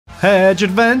Hedge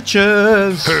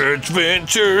adventures. Hedge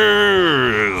adventures.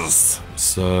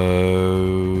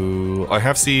 So I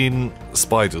have seen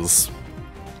spiders.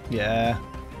 Yeah,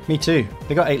 me too.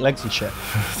 They got 8 legs and shit.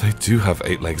 They do have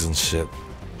 8 legs and shit,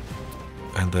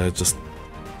 and they're just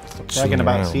Bragging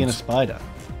about around. seeing a spider.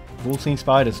 We've all seen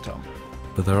spiders, Tom.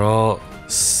 But there are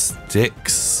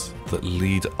sticks that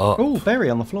lead up. Oh,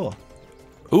 berry on the floor.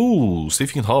 Ooh, see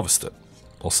if you can harvest it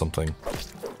or something.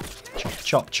 Chop,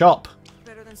 chop, chop.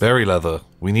 Berry leather.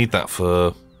 We need that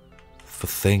for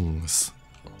things.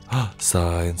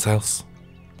 Science house.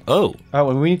 Oh. Oh,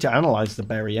 well, we need to analyze the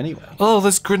berry anyway. Oh,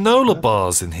 there's granola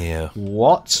bars in here.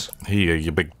 What? Here,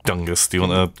 you big dungus. Do you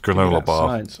want a granola Yeah, bar?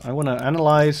 science. I want to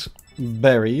analyze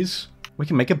berries. We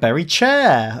can make a berry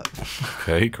chair.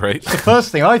 Okay, great. The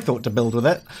first thing I thought to build with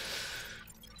it.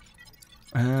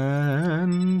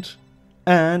 And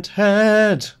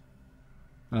head.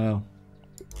 Oh.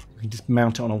 We can just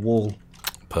mount it on a wall.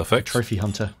 Perfect. Trophy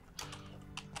hunter.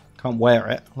 Can't wear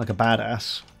it like a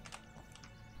badass.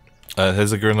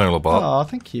 Here's a granola bar. Oh,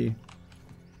 thank you.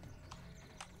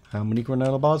 How many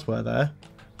granola bars were there?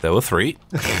 There were 3.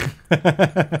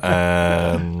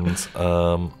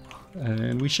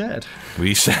 And we shared.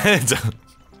 We shared.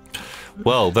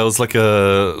 Well, there was like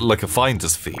a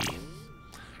finder's fee,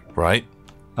 right?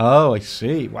 Oh, I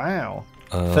see. Wow.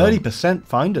 30%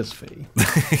 finder's fee.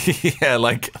 Yeah,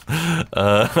 like,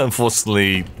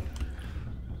 unfortunately,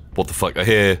 what the fuck? I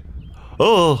hear,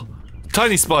 oh,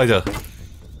 tiny spider.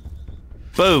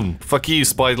 Boom. Fuck you,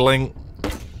 spiderling.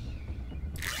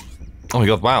 Oh my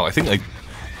god, wow. I think I...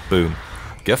 Boom.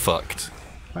 Get fucked.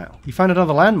 Wow. You found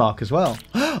another landmark as well.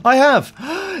 I have!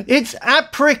 It's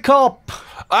Apricot!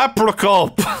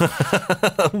 Apricot!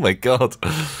 Oh my god.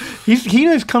 He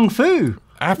knows Kung Fu.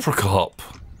 Apricot.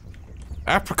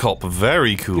 Apricot,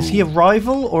 very cool. Is he a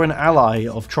rival or an ally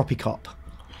of Tropicop?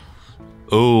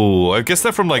 Oh, I guess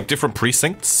they're from like different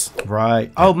precincts. Right.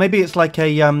 Oh, maybe it's like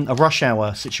a rush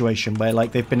hour situation where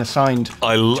like they've been assigned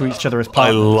to each other as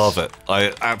partners. I love it.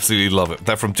 I absolutely love it.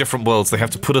 They're from different worlds. They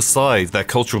have to put aside their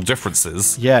cultural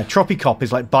differences. Yeah, Tropicop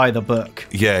is like by the book.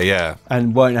 Yeah, yeah.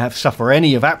 And won't have suffer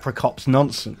any of Apricop's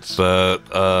nonsense. But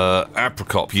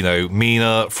Apricot, you know,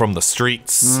 meaner from the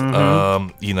streets.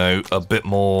 You know, a bit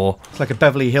more. It's like a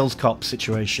Beverly Hills Cop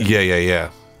situation. Yeah, yeah,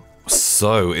 yeah.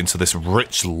 So into this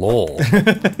rich lore.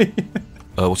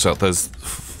 Watch out! There's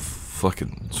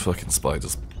fucking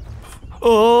spiders.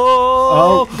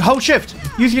 Oh! Hold shift.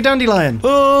 Use your dandelion.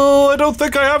 Oh! I don't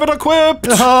think I have it equipped.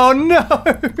 Oh no!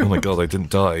 Oh my god! I didn't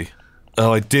die.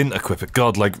 Oh, I didn't equip it.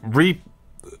 God, like picking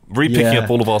up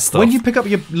all of our stuff. When you pick up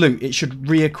your loot, it should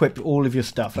re-equip all of your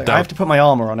stuff. Like, I have to put my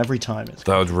armor on every time. It's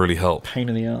that would really help. pain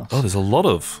in the ass. Oh, there's a lot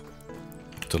of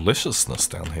deliciousness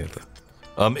down here.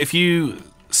 If you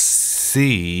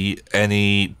see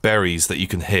any berries that you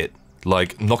can hit,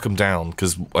 like knock them down,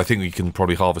 because I think we can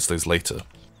probably harvest those later.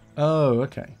 Oh,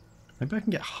 okay. Maybe I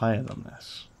can get higher than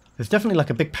this. There's definitely like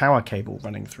a big power cable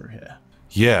running through here.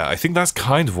 Yeah, I think that's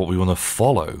kind of what we want to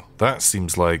follow. That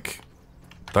seems like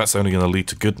that's only going to lead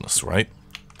to goodness, right?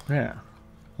 Yeah.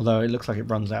 Although it looks like it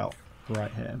runs out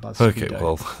right here. By the Okay, speedo.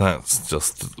 well, that's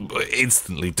just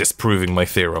instantly disproving my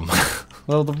theorem.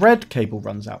 Well, the red cable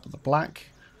runs out, but the black...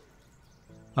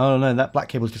 Oh no, that black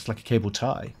cable's just like a cable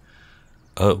tie.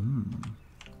 Oh.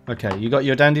 Okay, you got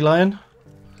your dandelion?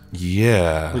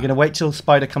 Yeah. We're going to wait till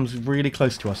Spider comes really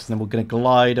close to us, and then we're going to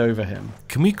glide over him.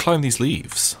 Can we climb these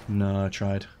leaves? No, I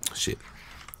tried. Shit.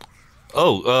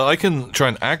 Oh, I can try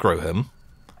and aggro him.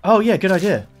 Oh yeah, good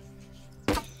idea.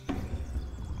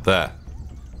 There.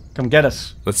 Come get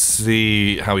us. Let's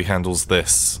see how he handles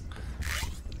this.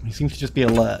 He seems to just be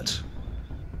alert.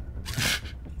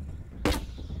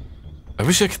 I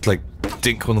wish I could, like,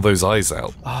 dink one of those eyes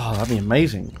out. Oh, that'd be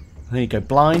amazing. And then you go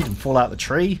blind and fall out the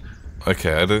tree.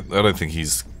 Okay, I don't think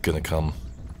he's gonna come.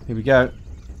 Here we go.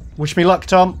 Wish me luck,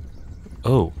 Tom.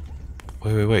 Oh.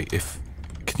 Wait.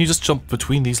 Can you just jump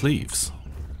between these leaves?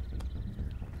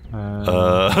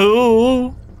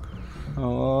 Oh.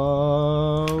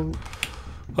 Oh.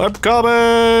 I'm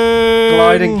coming!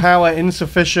 Gliding power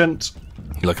insufficient.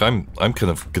 Look, I'm kind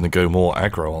of gonna go more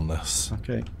aggro on this.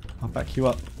 Okay, I'll back you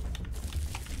up.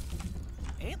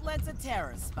 It lets a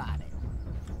terror spotted.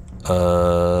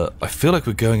 I feel like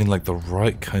we're going in like the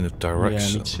right kind of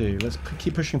direction. Yeah, me too. Let's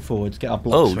keep pushing forwards. Get our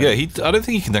blocks. Oh ready. yeah, I don't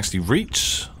think he can actually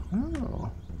reach.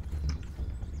 Oh.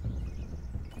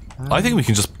 I think we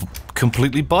can just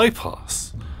completely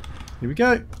bypass. Here we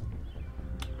go.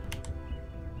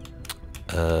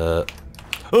 Oh.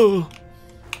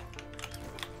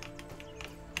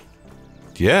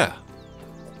 Yeah.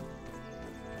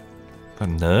 That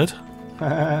nerd.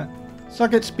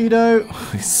 Suck it, Speedo.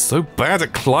 He's so bad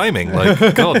at climbing.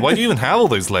 Like, God, why do you even have all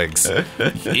those legs? You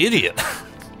idiot.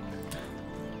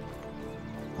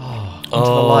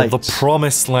 Oh, the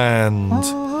promised land.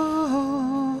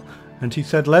 And he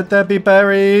said, let there be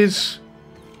berries.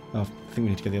 Oh, I think we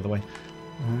need to go the other way.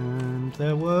 And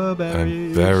there were berries.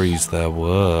 And berries there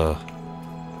were.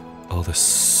 Oh, there's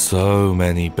so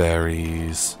many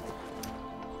berries.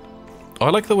 I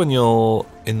like that when you're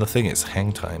in the thing, it's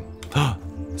hang time.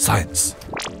 Science.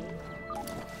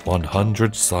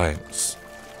 100 science.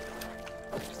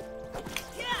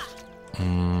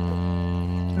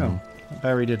 Oh, that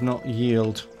berry did not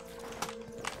yield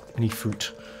any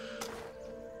fruit.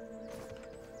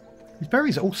 These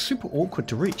berries are all super awkward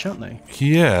to reach, aren't they?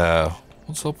 Yeah.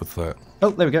 What's up with that?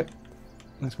 Oh, there we go.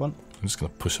 There's one. I'm just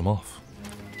going to push them off.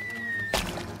 I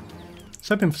was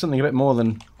hoping for something a bit more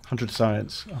than 100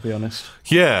 science, I'll be honest.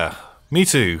 Yeah. Me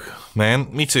too,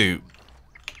 man. Me too.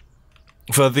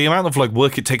 For the amount of like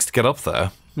work it takes to get up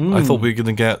there, I thought we were going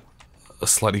to get a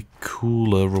slightly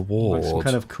cooler reward. Like some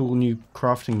kind of cool new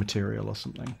crafting material or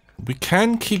something. We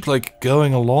can keep like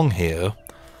going along here.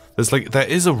 There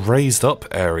is a raised up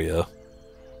area.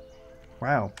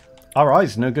 Wow. Our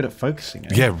eyes are no good at focusing, eh?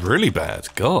 Yeah, really bad.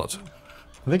 God.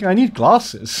 I think I need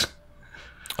glasses.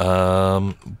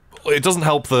 It doesn't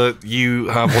help that you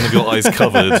have one of your eyes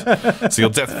covered, so your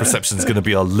depth perception is going to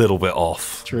be a little bit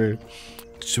off. True.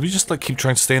 Should we just like keep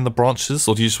trying to stay in the branches,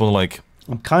 or do you just want to like...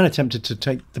 I'm kind of tempted to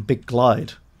take the big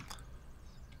glide.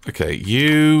 Okay,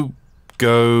 you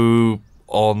go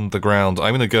on the ground.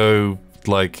 I'm going to go,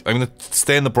 like... I'm going to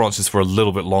stay in the branches for a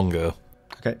little bit longer.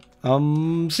 Okay.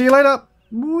 See you later.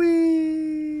 Whee!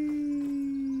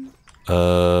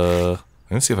 I'm going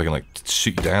to see if I can, like,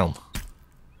 shoot you down.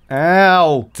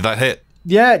 Ow! Did that hit?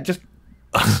 Yeah, it just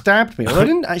stabbed me. Although I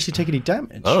didn't actually take any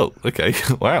damage. Oh, okay.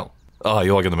 Wow. Oh,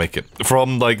 you are going to make it.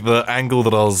 From, like, the angle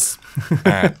that I was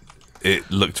at, it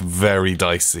looked very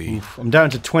dicey. Oof, I'm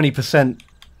down to 20%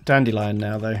 dandelion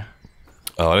now, though.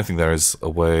 Oh, I don't think there is a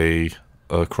way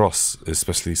across,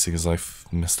 especially seeing as I've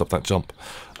messed up that jump.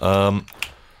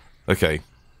 Okay.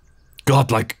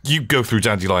 God, like, you go through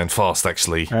dandelion fast,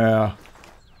 actually. Yeah.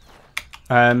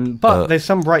 But there's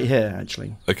some right here,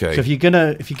 actually. Okay. So if you're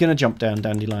gonna jump down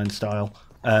dandelion style,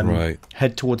 Right.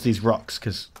 head towards these rocks,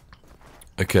 because...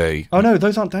 Okay. Oh no,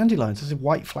 those aren't dandelions. Those are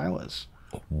white flowers.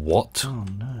 What? Oh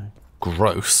no.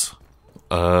 Gross.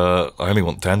 I only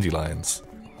want dandelions.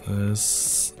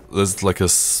 There's like a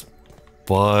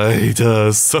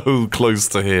spider so close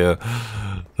to here.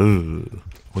 Ugh.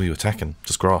 What are you attacking?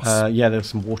 Just grass? Yeah, there's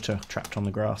some water trapped on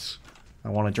the grass. I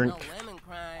want a drink. No lemon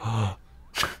crime.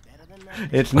 Better than nothing.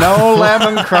 It's no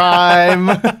lemon crime.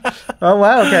 Oh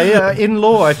wow, okay. In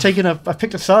law, I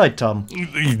picked a side, Tom.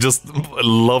 You just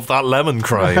love that lemon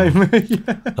crime.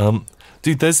 Yeah.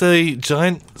 Dude, there's a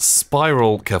giant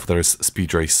spiral... Careful, there is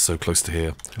speed race so close to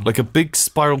here. Like a big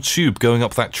spiral tube going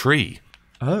up that tree.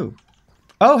 Oh.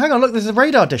 Oh, hang on, look, there's a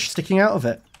radar dish sticking out of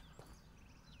it.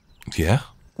 Yeah?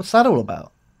 What's that all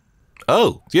about?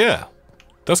 Oh, yeah.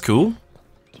 That's cool.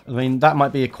 I mean, that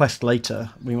might be a quest later.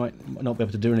 We might not be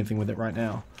able to do anything with it right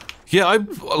now. Yeah, I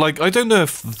don't know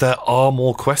if there are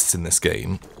more quests in this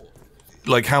game.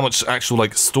 Like, how much actual,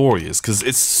 like, story is, because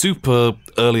it's super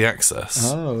early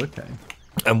access. Oh, okay.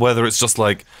 And whether it's just,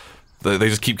 like, they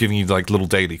just keep giving you, like, little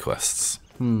daily quests.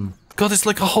 God, there's,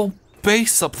 like, a whole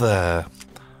base up there.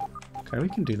 Okay, we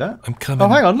can do that. I'm coming. Oh,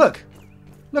 hang on, look.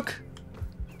 Look.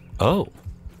 Oh.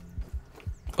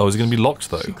 Oh, is it going to be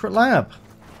locked, though? Secret lab.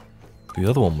 The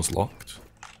other one was locked.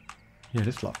 Yeah, it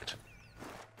is locked.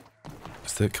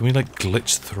 Can we, like,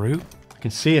 glitch through? I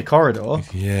can see a corridor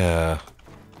Yeah.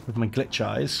 with my glitch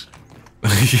eyes.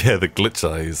 Yeah, the glitch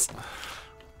eyes.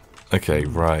 Okay,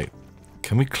 right.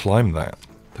 Can we climb that?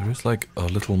 There is, like, a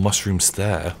little mushroom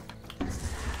stair.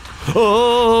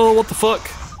 Oh, what the fuck?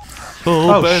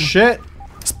 Oh, Ben. shit.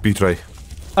 Speed ray.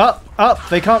 Up, up.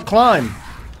 They can't climb.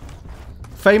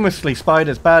 Famously,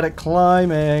 spiders bad at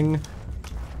climbing.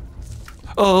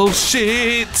 Oh,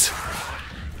 shit!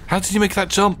 How did you make that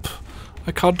jump?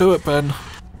 I can't do it, Ben.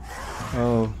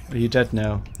 Oh, are you dead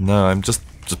now? No, I'm just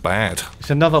bad. It's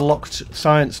another locked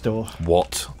science door,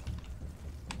 What?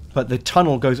 but the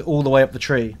tunnel goes all the way up the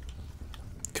tree.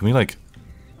 Can we, like,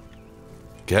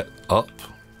 get up?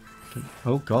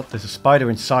 Oh god, there's a spider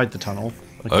inside the tunnel.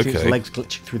 I can see its Okay. legs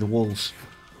glitching through the walls.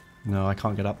 No, I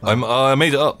can't get up there. I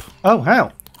made it up. Oh,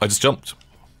 how? I just jumped.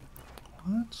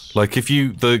 What? Like, if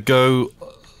you go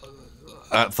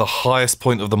at the highest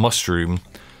point of the mushroom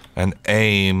and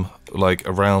aim, like,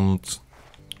 around...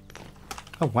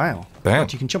 Oh, wow. Bam.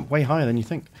 God, you can jump way higher than you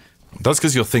think. That's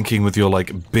because you're thinking with your,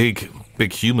 like, big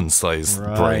human-sized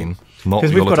Right. brain. Not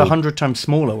Because your we've got little... 100 times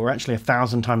smaller, we're actually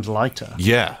 1,000 times lighter.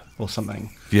 Yeah. Or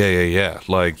something. Yeah.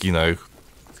 Like, you know,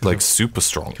 like super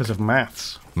strong. Because of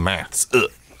maths. Maths. Ugh.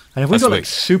 And have we That's got weird. like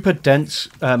super dense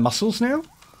muscles now?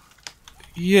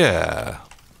 Yeah.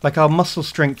 Like our muscle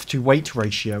strength to weight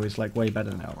ratio is like way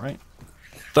better now, right?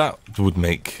 That would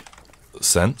make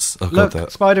sense. Oh, Look, God,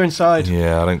 that... spider inside.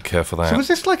 Yeah, I don't care for that. So was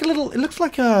this like a little? It looks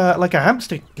like a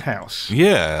hamster house,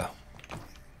 Yeah.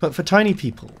 but for tiny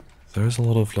people. There is a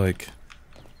lot of, like,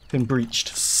 Been breached.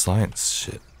 science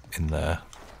shit in there.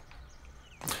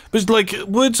 But, like,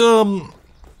 would,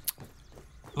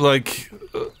 like,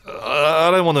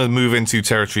 I don't want to move into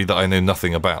territory that I know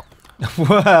nothing about.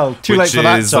 Well, too late Which for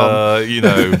that, is, Tom. you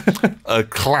know, a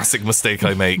classic mistake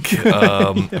I make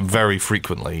very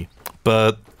frequently.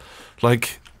 But,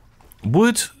 like,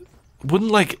 wouldn't,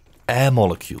 like, air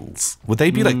molecules, would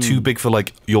they be, like, too big for,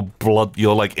 like, your blood,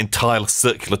 your, like, entire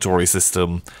circulatory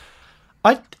system?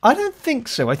 I don't think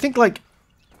so. I think like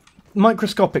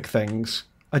microscopic things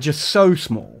are just so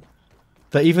small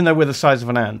that even though we're the size of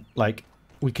an ant, like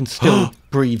we can still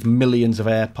breathe millions of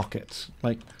air pockets.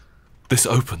 Like This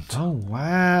opened. oh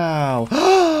wow.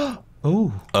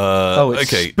 Oh.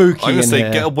 It's okay. spooky I'm gonna in say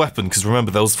here. get a weapon because remember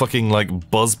there was fucking like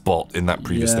Buzzbot in that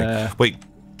previous Yeah. thing. Wait.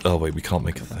 Oh wait, we can't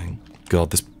make a thing.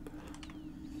 God, this.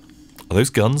 Are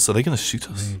those guns? Are they gonna shoot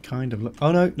us? They kind of look.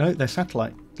 Oh no, they're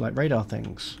satellite like radar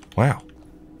things. Wow.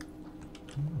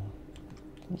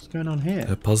 What's going on here?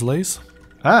 They're puzzles.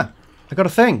 Ah, I got a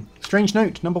thing. Strange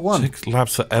note number 1. Check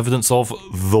labs for evidence of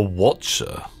the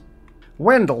Watcher.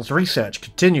 Wendell's research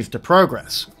continues to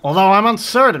progress, although I'm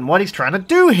uncertain what he's trying to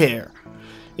do here.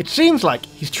 It seems like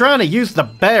he's trying to use the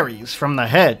berries from the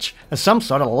hedge as some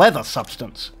sort of leather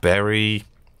substance. Berry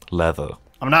leather.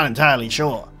 I'm not entirely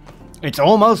sure. It's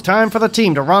almost time for the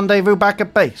team to rendezvous back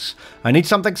at base. I need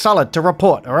something solid to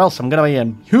report, or else I'm going to be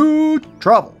in huge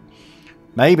trouble.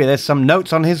 Maybe there's some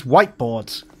notes on his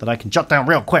whiteboards that I can jot down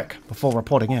real quick before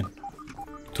reporting in.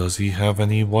 Does he have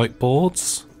any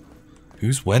whiteboards?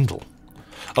 Who's Wendell?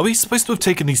 Are we supposed to have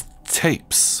taken these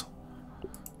tapes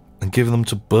and given them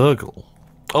to Burgle?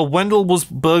 Oh, Wendell was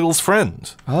Burgle's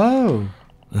friend. Oh.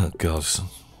 Oh, God.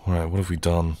 Alright, what have we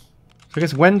done? I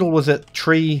guess Wendell was at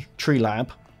Tree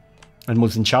Lab and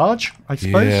was in charge, I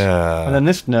suppose. Yeah. And then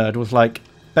this nerd was like,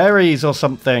 berries or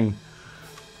something.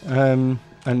 And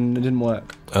it didn't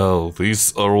work. Oh,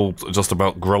 these are all just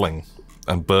about grilling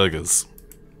and burgers.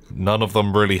 None of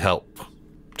them really help.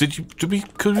 Could we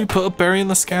put a berry in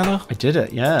the scanner? I did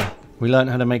it, yeah. We learned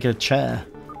how to make a chair.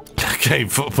 Okay,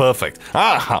 perfect.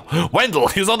 Ah, Wendell,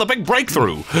 he's on the big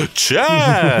breakthrough.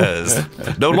 Chairs!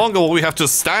 No longer will we have to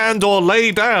stand or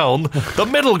lay down. The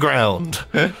middle ground.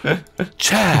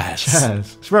 Chairs.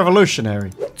 Yes. It's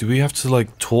revolutionary. Do we have to,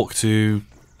 like, talk to,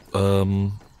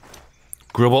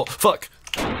 Grillbot? Fuck!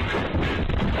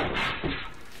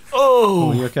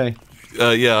 Oh, you okay?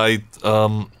 Yeah, I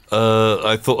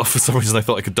thought, for some reason, I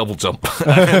thought I could double jump.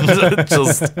 And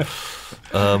just,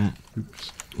 Oh,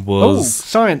 was...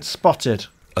 science spotted.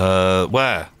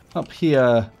 Where? Up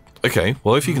here. Okay,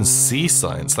 well, if you can see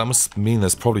science, that must mean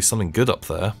there's probably something good up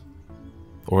there.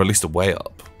 Or at least a way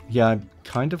up. Yeah, I'm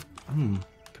kind of... Can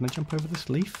I jump over this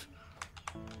leaf?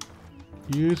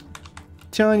 Use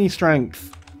tiny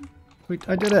strength. Wait,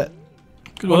 I did it.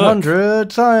 Good work.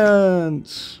 100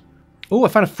 science. Oh, I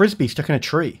found a frisbee stuck in a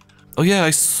tree. Oh yeah,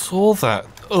 I saw that.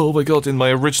 Oh my god, in my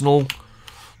original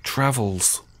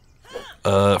travels.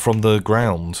 From the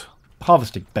ground.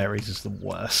 Harvesting berries is the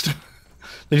worst.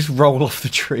 They just roll off the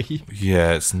tree.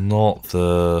 Yeah, it's not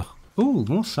the... Ooh,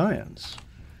 more science.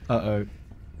 Uh-oh.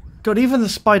 God, even the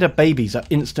spider babies are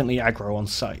instantly aggro on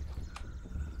sight.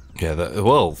 Yeah,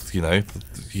 well, you know,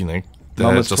 they're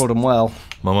Mama's just... taught them well.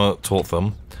 Mama taught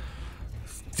them,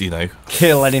 you know...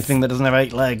 Kill anything that doesn't have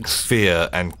 8 legs. Fear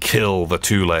and kill the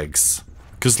 2 legs.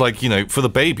 Because, like, you know, for the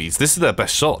babies, this is their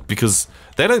best shot, because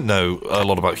they don't know a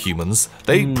lot about humans.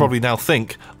 They probably now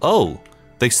think, oh,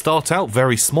 they start out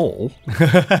very small.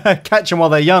 Catch them while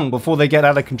they're young before they get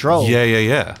out of control.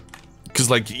 Yeah. Because,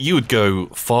 like, you would go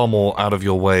far more out of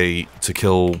your way to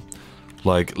kill,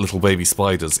 like, little baby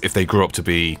spiders if they grew up to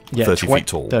be 30 feet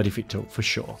tall. 30 feet tall, for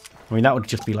sure. I mean, that would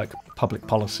just be, like, public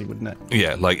policy, wouldn't it?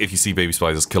 Yeah, like, if you see baby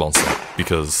spiders, kill on sight,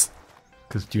 because...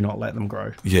 Because do not let them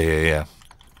grow. Yeah.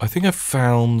 I think I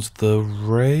found the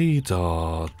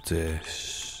radar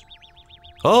dish.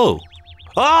 Oh!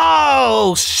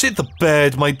 Oh! Shit, the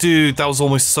bed, my dude, that was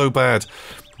almost so bad.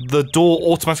 The door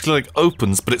automatically, like,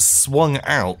 opens, but it swung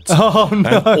out. Oh, no!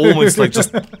 And almost, like,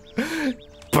 just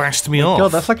bashed me off. God,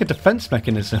 that's like a defense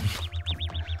mechanism.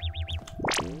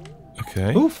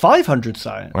 Okay. Ooh, 500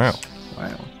 science. Wow.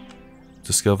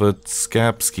 Discovered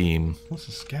scab scheme. What's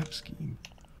a scab scheme?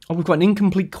 Oh, we've got an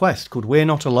incomplete quest called We're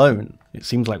Not Alone. It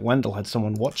seems like Wendell had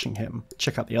someone watching him.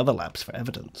 Check out the other labs for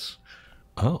evidence.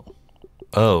 Oh.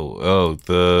 Oh,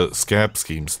 the scab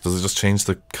schemes. Does it just change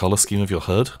the color scheme of your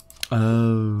HUD?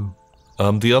 Oh.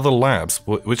 The other labs.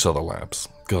 Which other labs?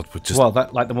 God, we're just... Well,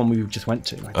 that like the one we just went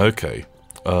to. Okay.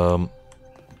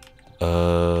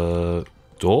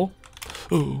 Door?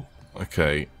 Oh,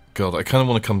 okay. God, I kind of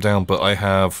want to come down, but I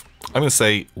have... I'm going to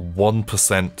say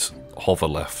 1% hover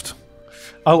left.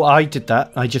 Oh, I did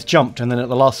that. I just jumped, and then at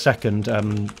the last second,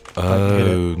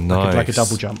 oh, nice. Like a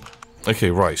double jump.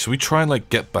 Okay, right. Should we try and, like,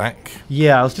 get back?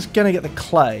 Yeah, I was just going to get the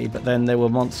clay, but then there were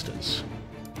monsters.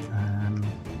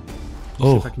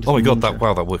 Oh my god,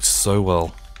 that works so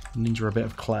well. Ninja a bit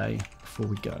of clay before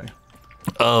we go.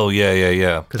 Oh,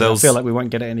 yeah. Because I feel like we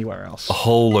won't get it anywhere else. A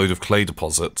whole load of clay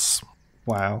deposits.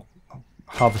 Wow.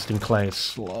 Harvesting clay is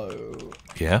slow.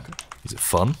 Yeah? Is it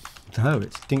fun? No,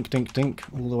 it's dink, dink, dink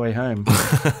all the way home.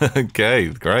 Okay,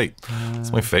 great.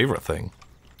 It's my favourite thing.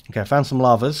 Okay, I found some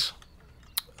lavas.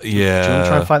 Yeah. Do you want to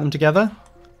try and fight them together?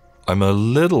 I'm a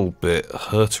little bit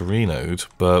hurterinoed,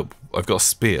 but I've got a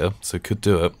spear, so could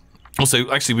do it. Also,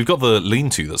 actually, we've got the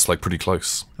lean-to that's, like, pretty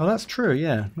close. Oh, that's true,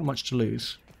 yeah. Not much to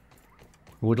lose.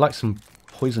 We would like some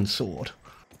poison sword.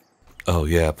 Oh,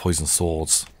 yeah, poison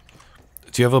swords.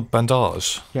 Do you have a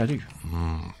bandage? Yeah, I do.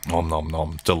 Nom nom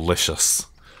nom. Delicious.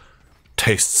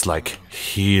 Tastes like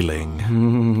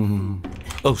healing.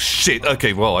 Oh, shit.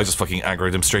 Okay, well, I just fucking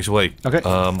aggroed him straight away. Okay.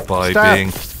 By Stab.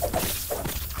 being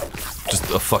just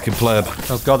a fucking pleb.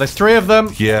 Oh god, there's 3 of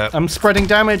them. Yeah. I'm spreading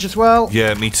damage as well.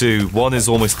 Yeah, me too. One is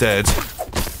almost dead.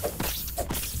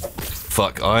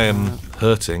 Fuck, I am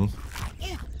hurting.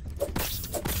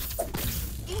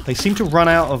 They seem to run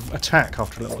out of attack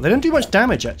after a little while. They don't do much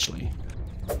damage, actually.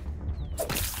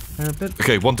 They're a bit...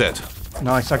 Okay, one dead.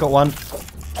 Nice, I got one.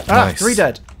 Nice. 3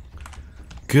 dead.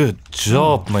 Good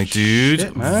job, my dude.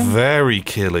 shit, man. Very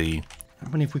killy. How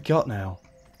many have we got now?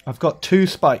 I've got 2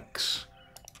 spikes.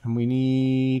 And we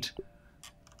need...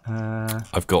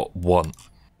 I've got 1.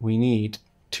 we need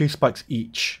 2 spikes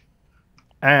each.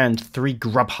 And 3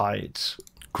 grub hides.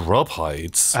 Grub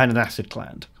hides? And an acid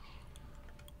gland.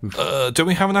 Don't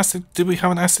we have an acid? Did we have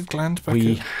an acid gland back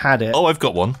We here? had it. Oh, I've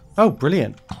got one. Oh,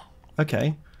 brilliant.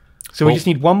 Okay. So Well- we just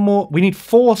need 1 more. We need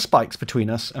 4 spikes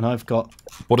between us, and I've got...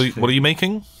 What are you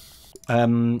making?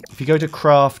 If you go to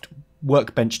craft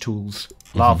workbench tools,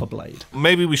 lava blade.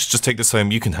 Maybe we should just take this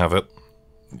home. You can have it.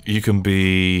 You can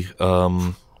be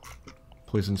Poison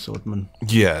swordman.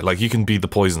 yeah, like you can be the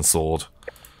poison sword.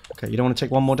 Okay, you don't want to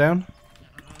take 1 more down?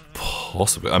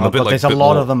 Possibly. I'm Oh, a bit God, like there's a bit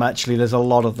lot more- of them, actually. There's a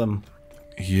lot of them.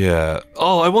 Yeah.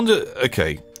 Oh, I wonder.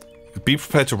 Okay, be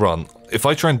prepared to run. If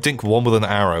I try and dink one with an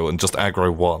arrow and just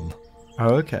aggro one,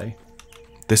 Oh, okay.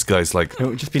 this guy's like, It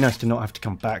would just be nice to not have to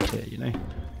come back here, you know?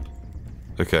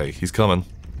 okay, he's coming.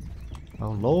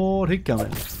 Oh, Lord, he's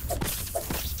coming.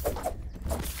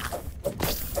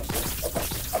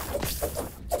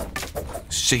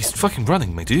 She's fucking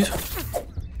running, my dude.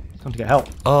 Time to get help.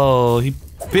 Oh, he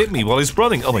bit me while he's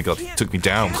running. Oh my god, he took me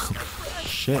down.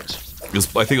 Shit. I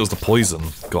think it was the poison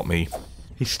got me.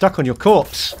 He's stuck on your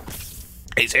corpse.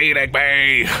 He's eating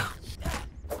me.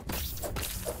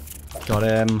 Got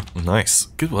him. Nice,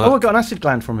 good Oh, I work. got an acid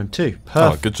gland from him, too. Oh,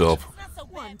 Perfect. good job. That's the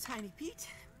one, Tiny Pete.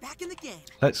 Back in the game.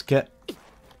 Let's get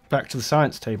back to the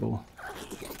science table.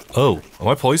 Oh, am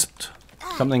I poisoned?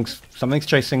 Something's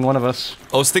chasing one of us.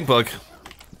 Oh, stink bug.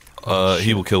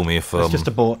 He will kill me if Let's just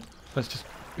abort. Let's just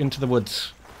into the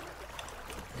woods.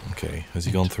 Okay, has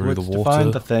he gone through Woods the to water?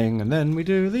 find the thing, and then we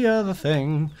do the other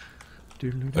thing.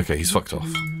 Okay, he's fucked off.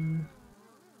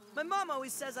 My mom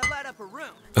always says I light up a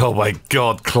room. Oh my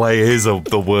god, clay is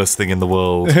the worst thing in the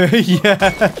world.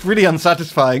 Yeah, really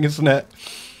unsatisfying, isn't it?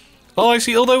 Oh,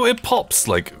 actually, although it pops,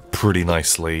 like, pretty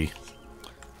nicely.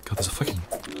 God, there's a fucking...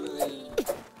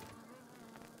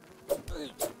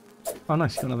 Oh,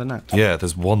 nice, you got another nut. Yeah,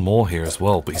 there's one more here as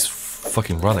well, but he's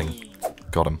fucking running.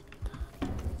 Got him.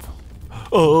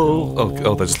 Oh,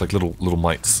 they're just like little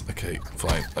mites. Okay,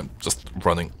 fine. I'm just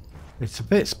running. It's a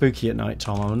bit spooky at night,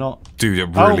 Tom. I'm not. Dude, it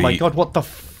really... Oh my god, what the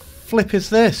flip is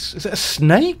this? Is it a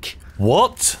snake?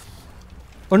 What?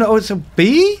 Oh no, it's a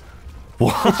bee?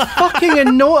 What? Fucking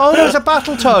annoying. Oh no, it's a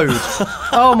battle toad.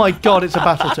 Oh my god, it's a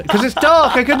battle toad. Because it's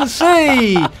dark, I couldn't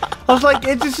see. I was like,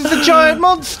 this is a giant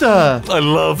monster. I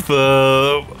love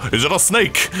the... Is it a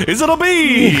snake? Is it a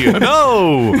bee?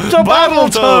 No! It's a battle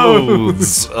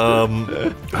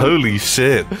Battletoads! Holy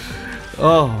shit.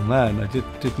 Oh man, I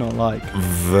did not like.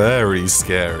 Very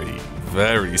scary.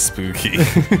 Very spooky.